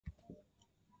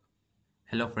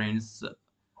Hello friends,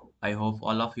 I hope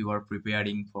all of you are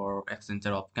preparing for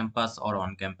Accenture off-campus or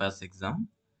on-campus exam.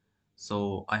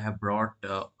 So I have brought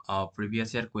a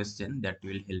previous year question that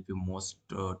will help you most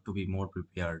to be more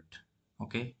prepared.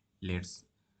 Okay, let's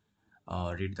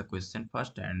read the question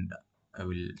first and I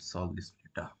will solve this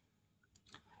later.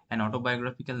 An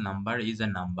autobiographical number is a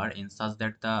number in such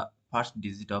that the first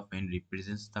digit of n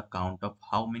represents the count of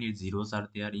how many zeros are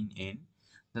there in n.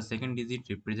 The second digit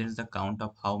represents the count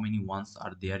of how many ones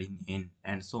are there in n,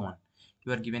 and so on.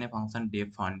 You are given a function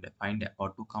def find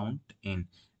auto count n.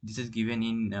 This is given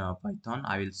in Python.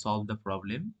 I will solve the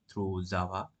problem through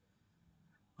Java.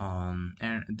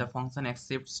 And the function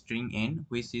accepts string n,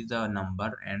 which is a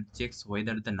number, and checks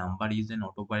whether the number is an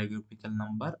autobiographical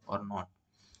number or not.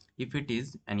 If it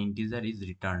is, an integer is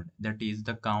returned, that is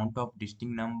the count of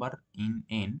distinct number in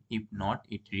n. If not,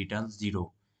 it returns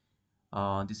 0.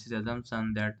 This is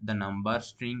assumption that the number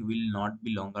string will not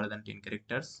be longer than 10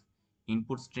 characters.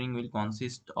 Input string will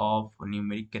consist of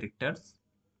numeric characters.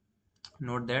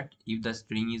 Note that if the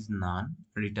string is none,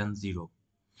 return 0.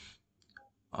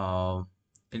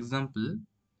 Example,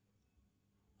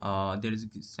 there is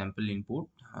a sample input.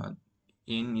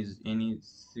 N is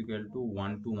equal to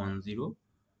 1210.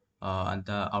 And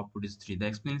the output is 3. The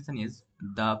explanation is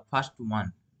the first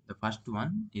one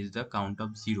is the count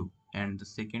of 0, and the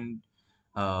second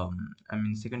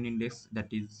second index,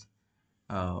 that is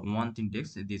 1th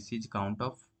index, this is count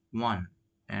of 1,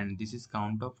 and this is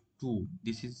count of 2,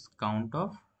 this is count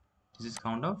of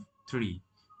 3.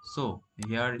 So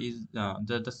here is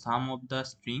the sum of the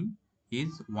string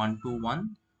is 1 to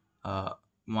 1,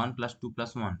 1 plus 2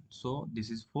 plus 1, so this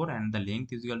is 4, and the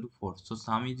length is equal to 4. So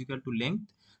sum is equal to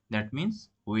length. That means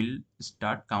we'll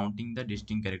start counting the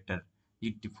distinct character.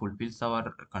 It fulfills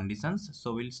our conditions,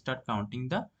 so we'll start counting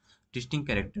the distinct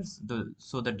characters.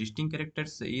 So the distinct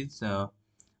characters is 0,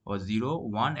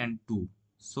 1 and 2,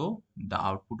 so the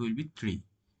output will be 3.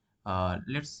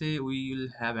 Let's say we will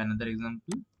have another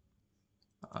example,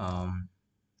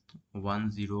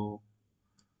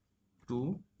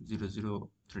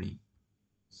 102003.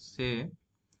 Say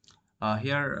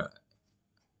here,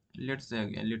 let's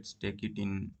take it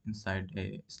inside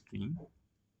a string.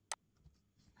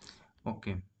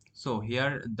 Okay, so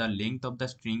here the length of the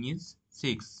string is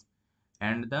 6,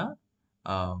 and the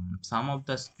sum of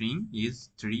the string is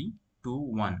 3 to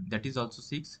 1, that is also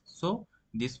 6. So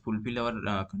this fulfill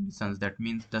our conditions. That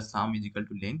means the sum is equal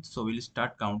to length, so we'll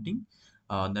start counting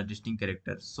the distinct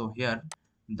characters. So here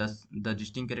the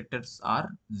distinct characters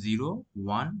are 0,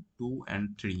 1, 2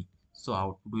 and 3, so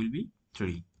output will be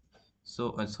 3.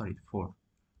 So sorry, 4.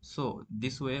 So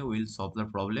this way we'll solve the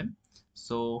problem.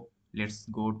 So let's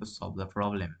go to solve the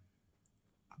problem.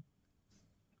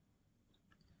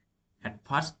 At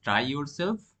first try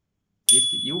yourself. If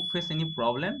you face any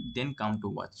problem, then come to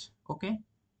watch. Okay.